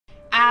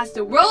As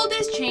the world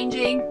is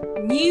changing,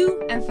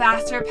 new and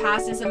faster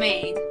passes are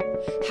made.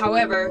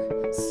 However,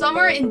 some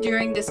are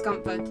enduring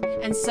discomfort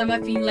and some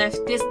have been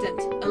left distant,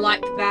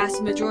 unlike the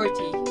vast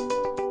majority.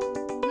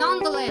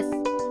 Nonetheless,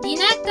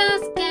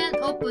 enactors can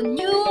open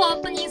new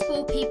openings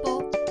for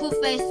people who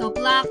face a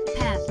blocked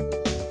path.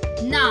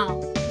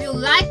 Now, we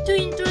would like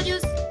to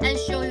introduce and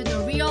show you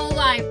the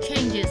real-life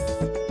changes.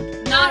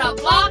 Not a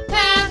blocked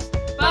path,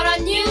 but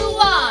a new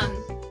one!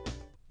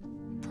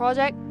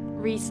 Project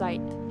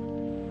Recyte.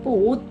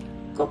 옷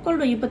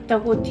거꾸로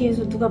입었다고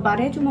뒤에서 누가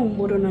말해주면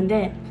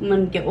모르는데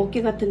보면 이렇게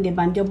어깨 같은 데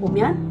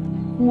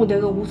만져보면 어머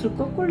내가 옷을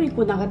거꾸로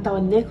입고 나갔다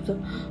왔네. 그래서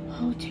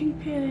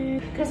창피해.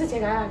 그래서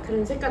제가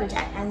그런 색깔을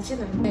잘 안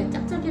신었는데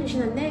짝짝이를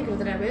신었네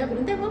그러더라고요.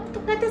 그런데 뭐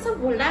똑같아서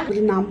몰라.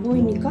 우리는 안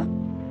보이니까.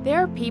 There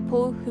are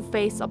people who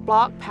face a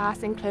blocked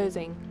path in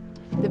clothing,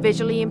 the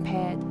visually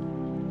impaired.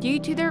 Due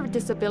to their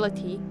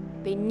disability,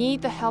 they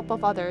need the help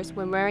of others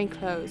when wearing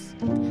clothes,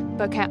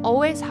 but can't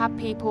always have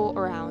people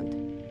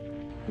around.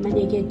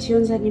 만약에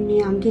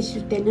지원사님이 안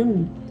계실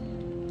때는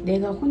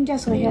내가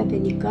혼자서 해야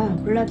되니까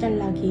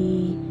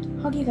골라달라기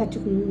하기가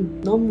조금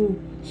너무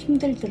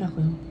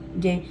힘들더라고요.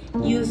 이제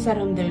이웃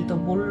사람들도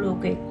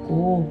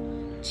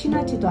모르겠고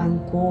친하지도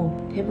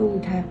않고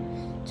대부분 다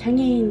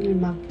장애인을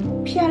막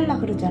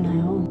피하려고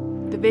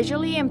그러잖아요. The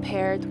visually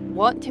impaired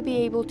want to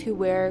be able to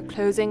wear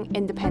clothing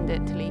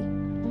independently.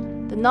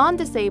 The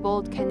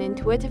non-disabled can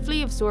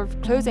intuitively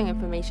absorb clothing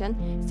information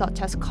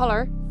such as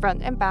color,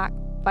 front and back,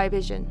 by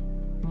vision.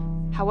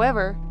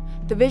 However,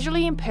 the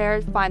visually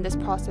impaired find this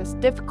process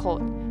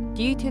difficult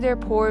due to their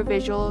poor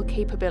visual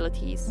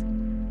capabilities.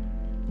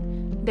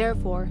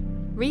 Therefore,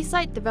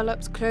 Recyte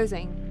develops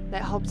clothing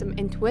that helps them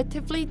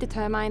intuitively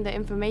determine the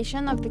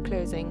information of the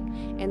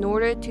clothing in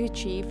order to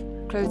achieve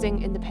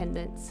clothing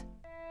independence.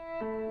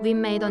 We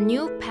made a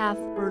new path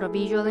for the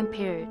visually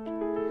impaired,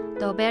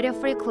 the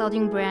barrier-free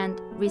clothing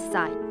brand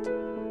Recyte.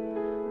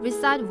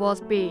 Recyte was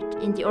built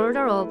in the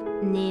order of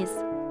needs,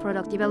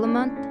 product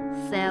development,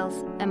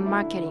 sales, and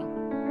marketing.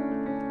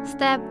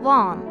 Step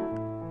 1.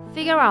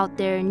 Figure out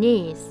their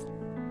needs.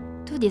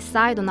 To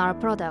decide on our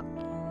product,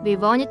 we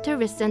wanted to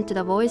listen to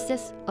the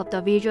voices of the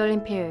visually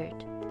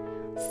impaired.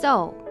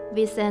 So,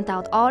 we sent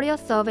out audio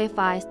survey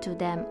files to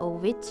them,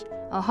 of which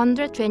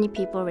 120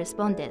 people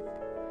responded.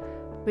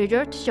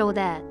 Results show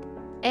that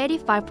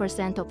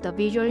 85% of the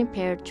visually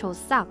impaired chose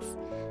socks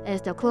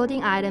as the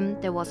clothing item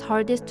that was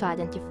hardest to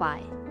identify.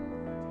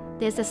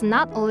 This is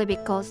not only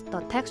because the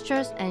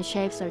textures and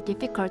shapes are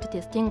difficult to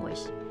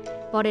distinguish,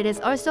 but it is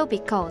also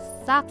because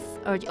socks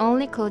are the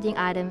only clothing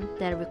item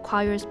that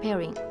requires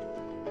pairing.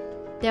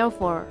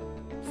 Therefore,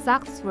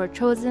 socks were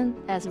chosen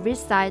as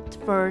Recyte's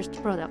first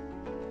product.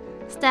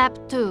 Step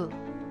 2.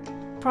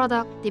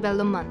 Product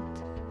development.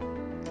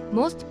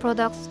 Most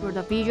products for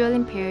the visually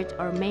impaired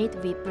are made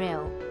with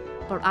Braille,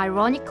 but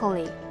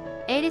ironically,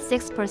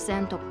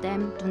 86% of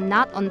them do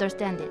not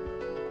understand it.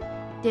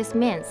 This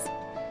means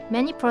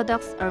many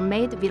products are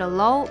made with a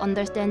low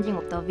understanding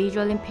of the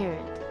visually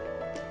impaired.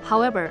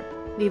 However,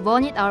 we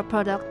wanted our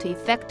product to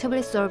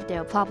effectively solve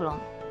their problem.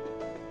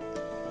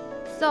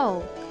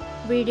 So,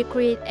 we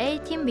recruited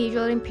 18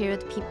 visually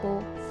impaired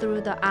people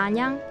through the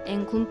Anyang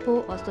and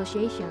Gunpo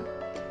Association,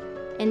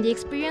 and the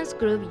experienced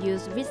group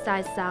used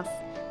Recyte socks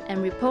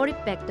and reported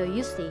back the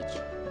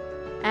usage.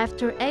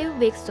 After 8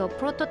 weeks of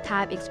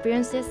prototype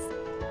experiences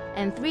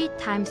and 3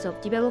 times of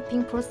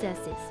developing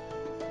processes,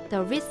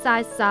 the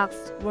Recyte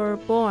socks were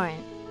born.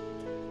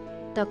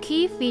 The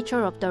key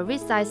feature of the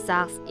Recyte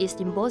socks is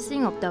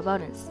embossing of the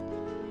buttons.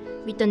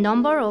 With the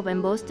number of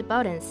embossed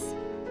buttons,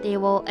 they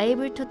were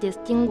able to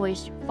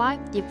distinguish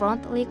 5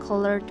 differently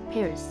colored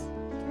pairs.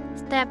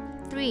 Step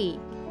 3.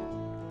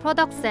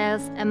 Product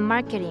sales and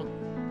marketing.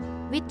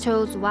 We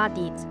chose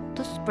Wadid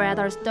to spread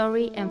our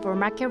story and for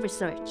market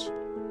research.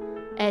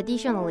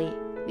 Additionally,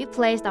 we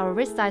placed our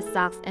Recyte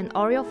socks and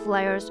Oreo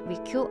flyers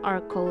with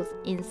QR codes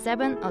in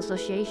 7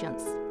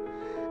 associations.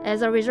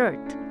 As a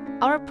result,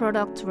 our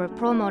products were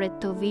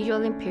promoted to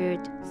visually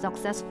impaired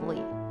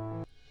successfully.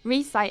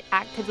 Recyte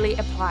actively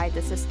applied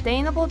the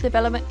Sustainable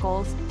Development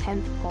Goals'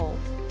 10th goal,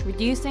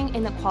 reducing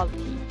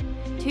inequality,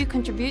 to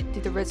contribute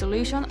to the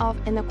resolution of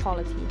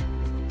inequality.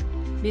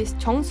 Ms.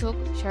 Jong-suk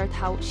shared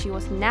how she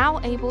was now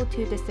able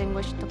to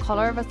distinguish the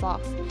color of her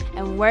socks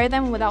and wear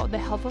them without the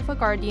help of a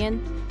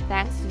guardian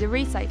thanks to the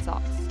Recyte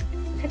socks.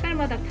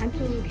 색깔마다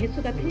단추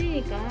개수가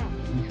틀리니까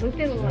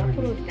절대로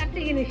앞으로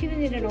짝대기는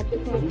신은 일은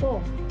없을 것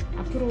같고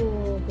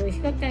앞으로 그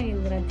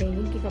시각장애인들한테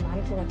인기가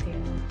많을 것 같아요.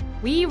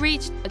 We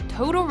reached a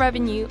total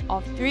revenue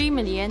of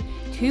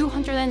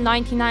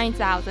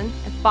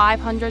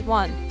 3,299,500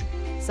 won,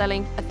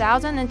 selling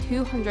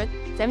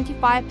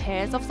 1,275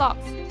 pairs of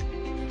socks.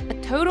 A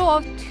total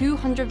of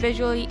 200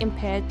 visually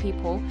impaired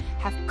people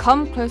have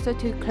come closer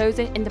to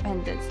clothing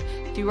independence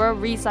through our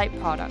Recyte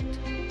product.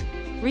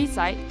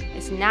 Recyte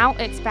is now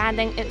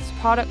expanding its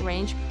product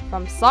range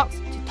from socks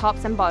to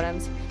tops and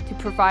bottoms to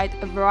provide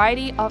a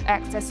variety of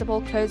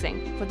accessible clothing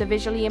for the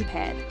visually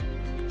impaired.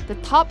 The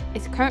top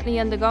is currently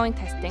undergoing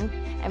testing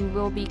and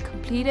will be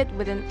completed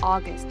within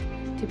August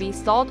to be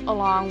sold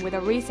along with a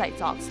Risaite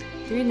socks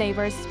through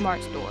neighbors'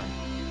 smart store.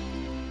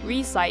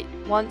 Risaite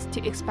wants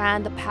to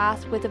expand the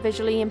path with the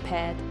visually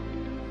impaired.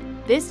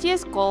 This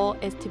year's goal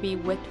is to be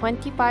with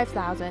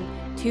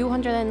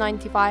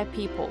 25,295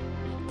 people,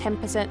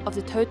 10% of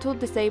the total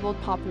disabled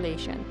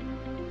population.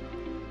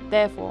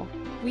 Therefore,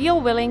 we are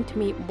willing to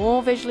meet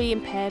more visually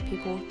impaired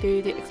people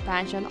through the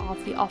expansion of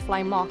the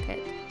offline market.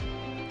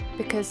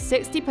 Because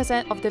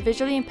 60% of the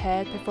visually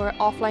impaired prefer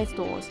offline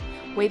stores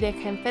where they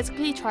can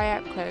physically try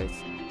out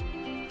clothes.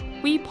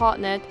 We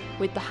partnered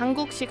with the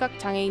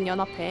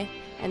한국시각장애인연합회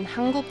and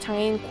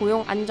한국장애인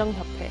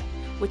고용안정협회,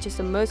 which is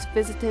the most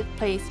visited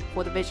place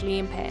for the visually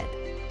impaired.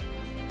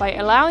 By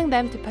allowing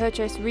them to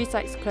purchase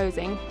Risaite's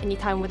clothing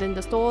anytime within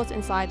the stores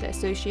inside the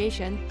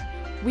association,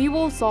 we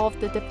will solve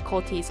the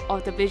difficulties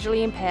of the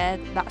visually impaired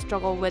that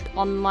struggle with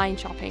online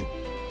shopping.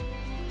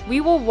 We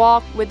will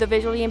walk with the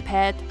visually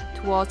impaired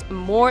towards a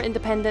more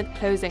independent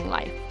clothing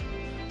life.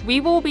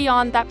 We will be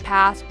on that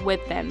path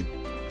with them.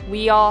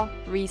 We are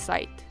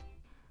Risaite.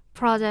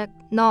 Project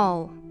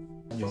No.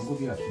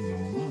 연구비 같은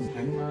경우는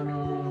 100만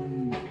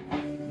원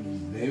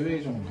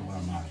내외 정도가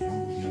아마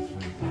연구비가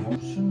들어있고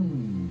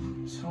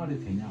무슨 생활이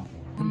되냐고.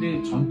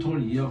 근데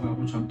전통을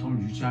이어가고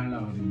전통을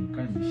유지하려고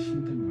그러니까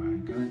힘든 거야.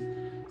 그러니까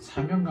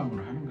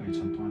사명감으로 하는 거야.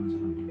 전통하는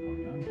사람들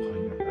보면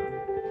거의 다.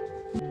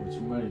 또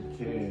정말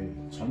이렇게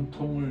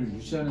전통을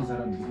유지하는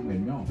사람들이 몇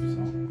명 없어.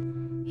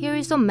 Here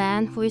is a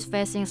man who is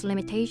facing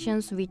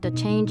limitations with the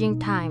changing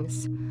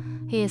times.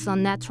 He is a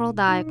natural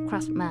dye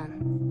craftsman.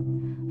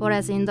 But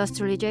as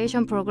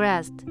industrialization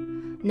progressed,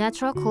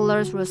 natural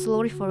colors were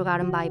slowly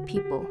forgotten by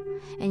people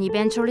and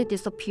eventually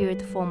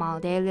disappeared from our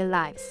daily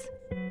lives.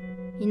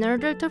 In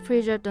order to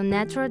preserve the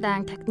natural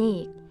dyeing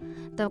technique,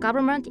 the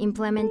government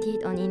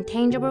implemented an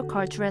intangible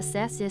cultural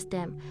asset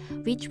system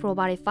which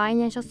provided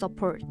financial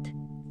support.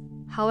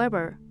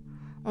 However,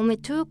 only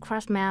 2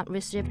 craftsmen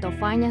received the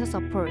financial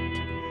support.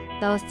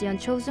 Thus, the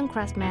unchosen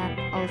craftsmen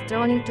are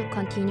struggling to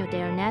continue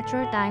their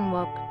natural dyeing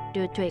work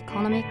due to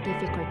economic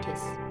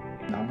difficulties.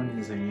 남은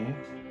인생의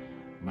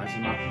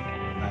마지막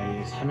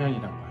나의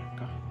사명이라고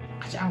할까?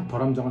 가장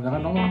보람된 내가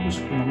너무 하고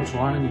싶고 너무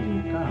좋아하는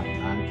일이니까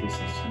나한테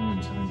있어서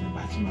찾는 저는 이제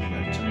마지막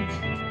열정이지.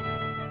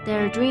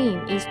 Their dream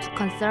is to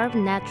conserve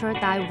natural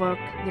dye work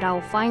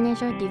without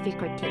financial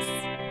difficulties.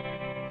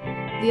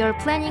 We are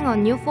planning a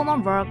new form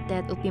of work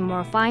that would be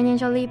more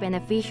financially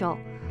beneficial,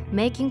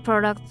 making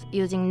products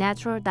using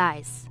natural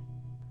dyes.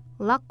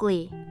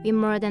 Luckily, with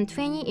more than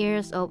 20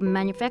 years of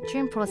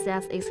manufacturing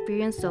process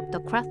experience of the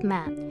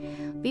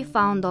craftsman, we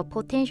found a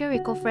potential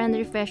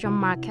eco-friendly fashion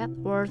market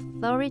worth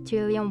 30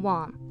 trillion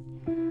won.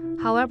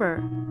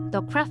 However,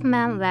 the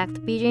craftsman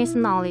lacked business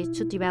knowledge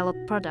to develop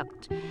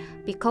products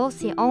because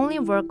he only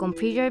worked on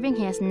preserving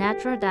his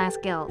natural dyeing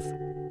skills.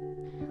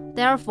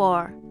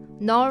 Therefore,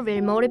 Noel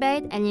will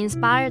motivate and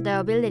inspire their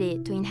ability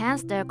to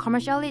enhance their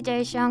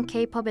commercialization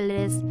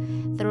capabilities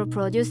through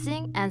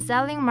producing and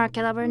selling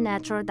marketable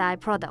natural dye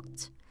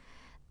products.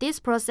 This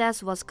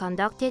process was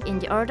conducted in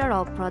the order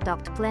of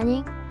product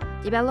planning,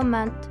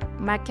 development,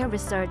 market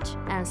research,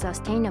 and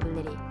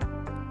sustainability.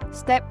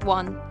 Step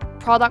 1.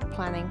 Product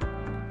planning.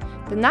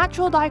 The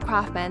natural dye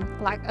craftsmen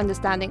lack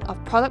understanding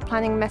of product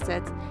planning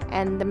methods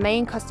and the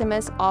main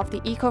customers of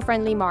the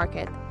eco-friendly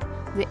market,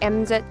 the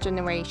MZ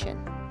generation.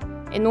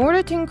 In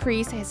order to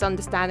increase his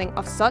understanding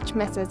of such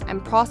methods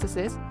and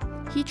processes,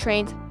 he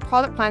trained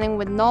product planning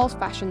with Noel's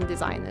fashion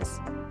designers.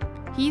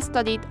 He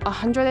studied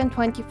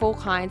 124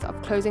 kinds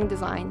of clothing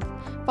designs,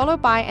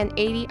 followed by an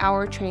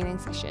 80-hour training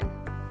session.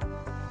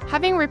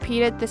 Having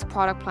repeated this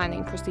product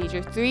planning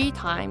procedure 3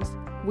 times,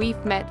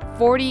 we've met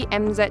 40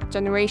 MZ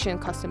generation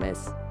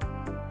customers.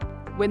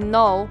 With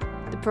Noel,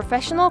 the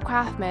professional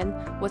craftsman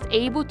was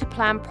able to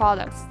plan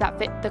products that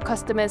fit the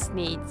customer's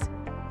needs.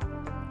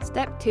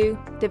 Step 2.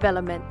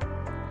 Development.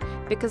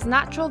 Because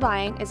natural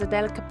dyeing is a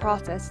delicate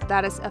process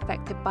that is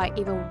affected by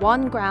even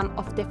 1 gram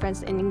of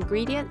difference in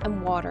ingredient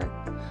and water,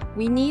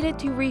 we needed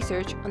to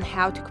research on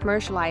how to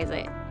commercialize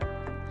it.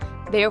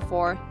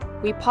 Therefore,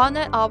 we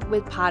partnered up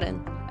with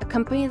Pattern, a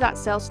company that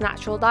sells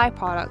natural dye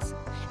products,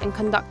 and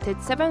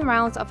conducted 7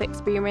 rounds of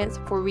experiments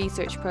for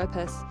research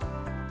purpose.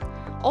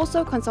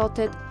 Also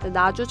consulted the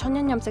나주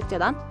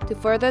천연염색재단 to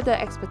further the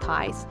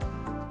expertise.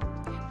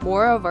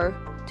 Moreover,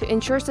 to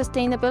ensure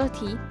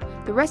sustainability,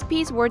 the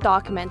recipes were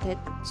documented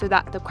so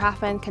that the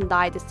craftsman can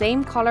dye the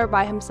same color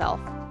by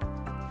himself.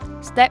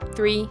 Step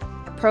 3.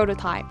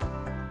 Prototype.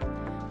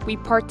 We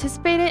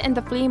participated in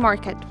the flea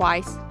market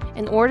twice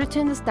in order to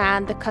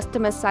understand the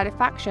customer's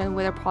satisfaction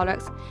with our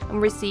products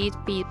and received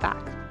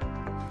feedback.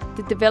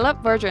 The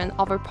developed version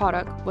of our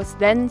product was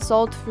then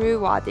sold through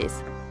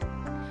Wadis.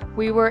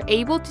 We were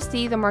able to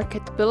see the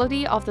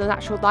marketability of the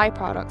natural dye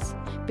products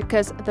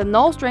because the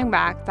Noel string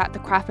bag that the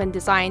craftsman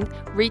designed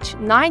reached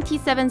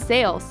 97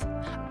 sales,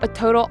 a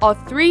total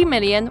of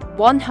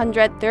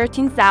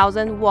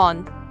 3,113,000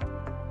 won.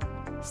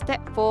 Step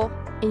 4.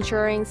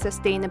 Ensuring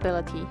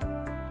sustainability.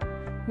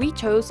 We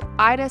chose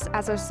IDIS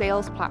as our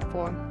sales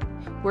platform,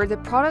 where the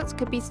products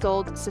could be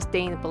sold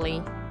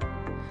sustainably.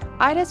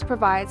 IDIS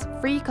provides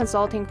free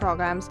consulting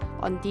programs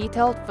on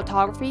detailed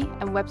photography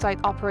and website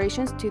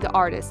operations to the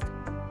artist,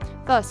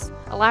 thus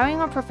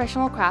allowing a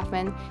professional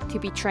craftsman to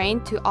be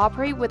trained to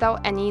operate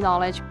without any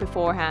knowledge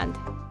beforehand.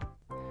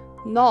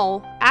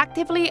 Knoll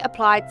actively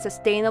applied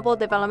Sustainable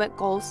Development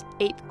Goals'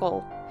 8th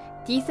goal,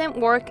 decent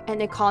work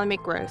and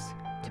economic growth,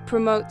 to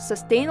promote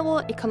sustainable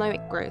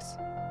economic growth.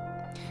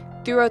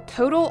 Through a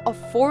total of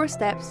 4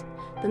 steps,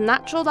 the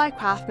natural dye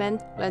craftsman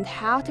learned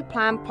how to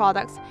plan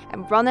products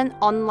and run an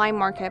online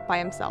market by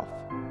himself.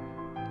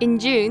 In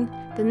June,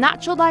 the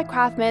natural dye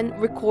craftsman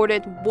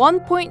recorded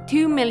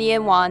 1.2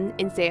 million won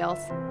in sales.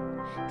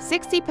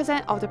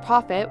 60% of the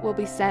profit will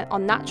be spent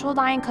on natural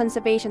dye and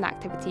conservation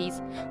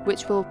activities,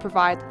 which will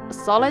provide a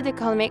solid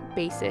economic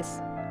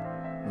basis.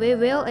 We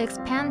will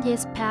expand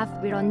his path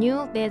with a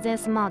new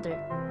business model.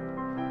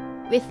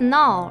 With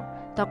Knoll,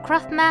 the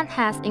craftsman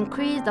has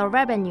increased the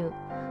revenue,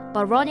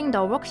 but running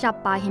the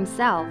workshop by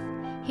himself,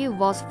 he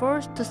was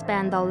forced to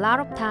spend a lot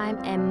of time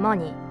and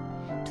money.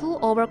 To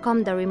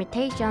overcome the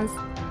limitations,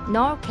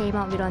 Knoll came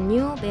up with a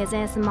new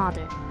business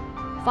model,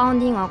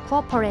 founding a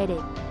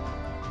cooperative.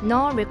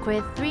 Knoll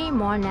recruited 3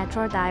 more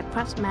natural dye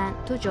craftsmen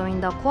to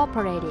join the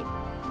cooperative.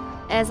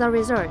 As a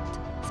result,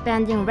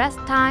 spending less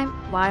time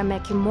while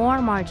making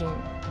more margin.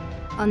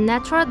 A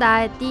natural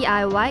dye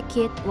DIY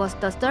kit was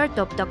the start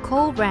of the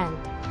co-brand.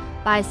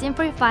 By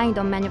simplifying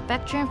the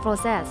manufacturing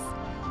process,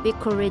 we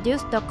could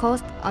reduce the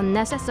cost,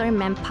 unnecessary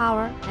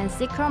manpower, and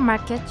secure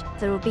markets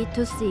through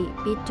B2C,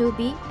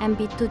 B2B, and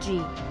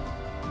B2G.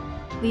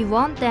 We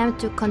want them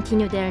to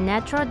continue their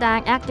natural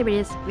dyeing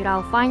activities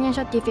without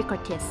financial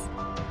difficulties.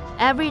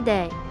 Every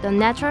day, the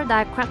natural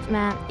dye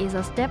craftsman is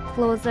a step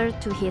closer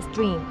to his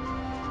dream.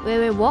 We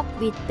will walk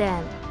with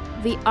them.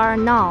 We are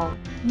Knoll.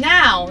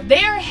 Now,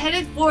 they are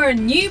headed for a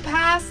new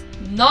path,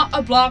 not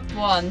a blocked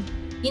one.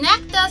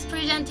 Enactors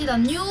presented a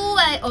new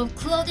way of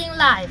clothing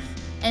life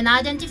and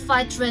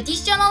identified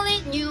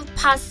traditionally new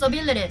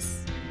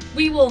possibilities.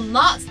 We will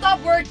not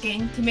stop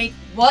working to make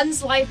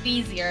one's life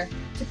easier,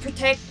 to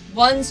protect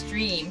one's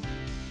dream.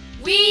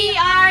 We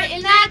are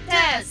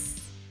Enactors!